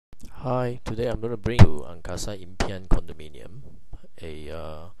Hi, today I'm going to bring you Angkasa Impian condominium,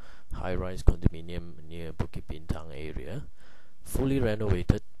 a high-rise condominium near Bukit Bintang area, fully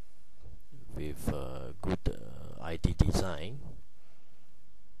renovated with good ID design.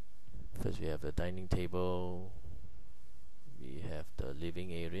 First we have the dining table, we have the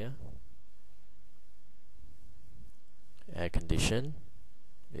living area, air condition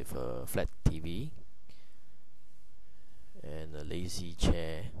with a flat TV and a lazy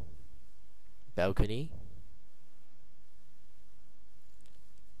chair, balcony,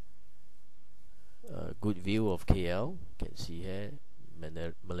 good view of KL. You can see here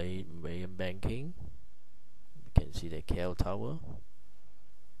Malayan banking. You can see the KL tower.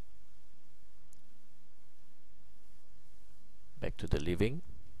 Back to the living.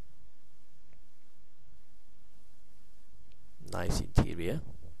 Nice interior.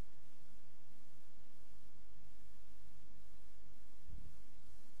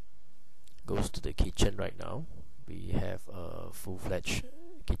 Goes to the kitchen right now. We have a full-fledged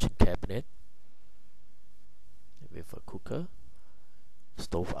kitchen cabinet with a cooker,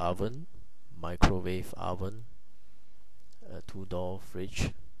 stove oven, microwave oven, a two-door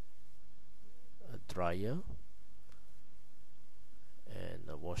fridge, a dryer, and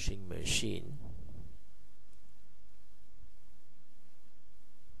a washing machine.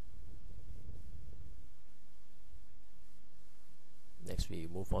 Next we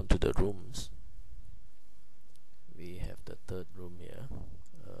move on to the rooms. We have the third room here,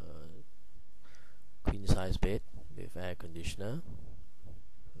 queen size bed with air conditioner,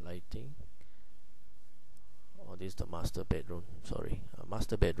 lighting. Oh, this is the master bedroom, sorry,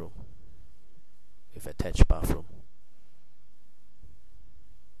 master bedroom with attached bathroom.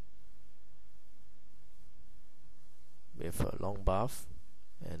 With a long bath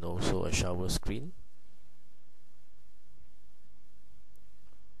and also a shower screen.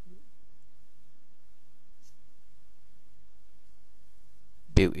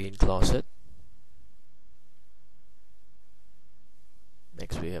 Built-in closet.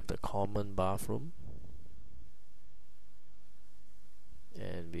 Next we have the common bathroom,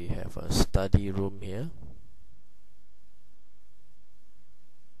 and we have a study room here.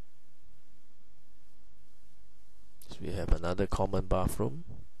 So we have another common bathroom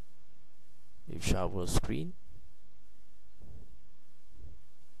with shower screen.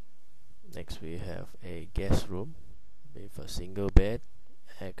 Next we have a guest room with a single bed,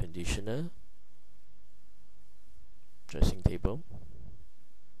 air conditioner, dressing table.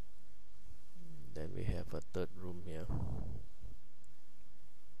 Then we have a third room here.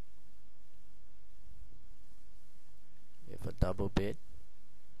 We have a double bed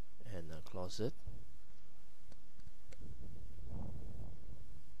and a closet.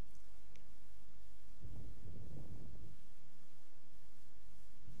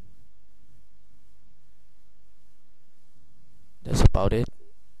 That's about it.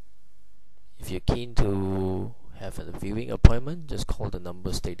 If you're keen to have a viewing appointment, just call the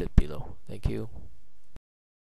number stated below. Thank you.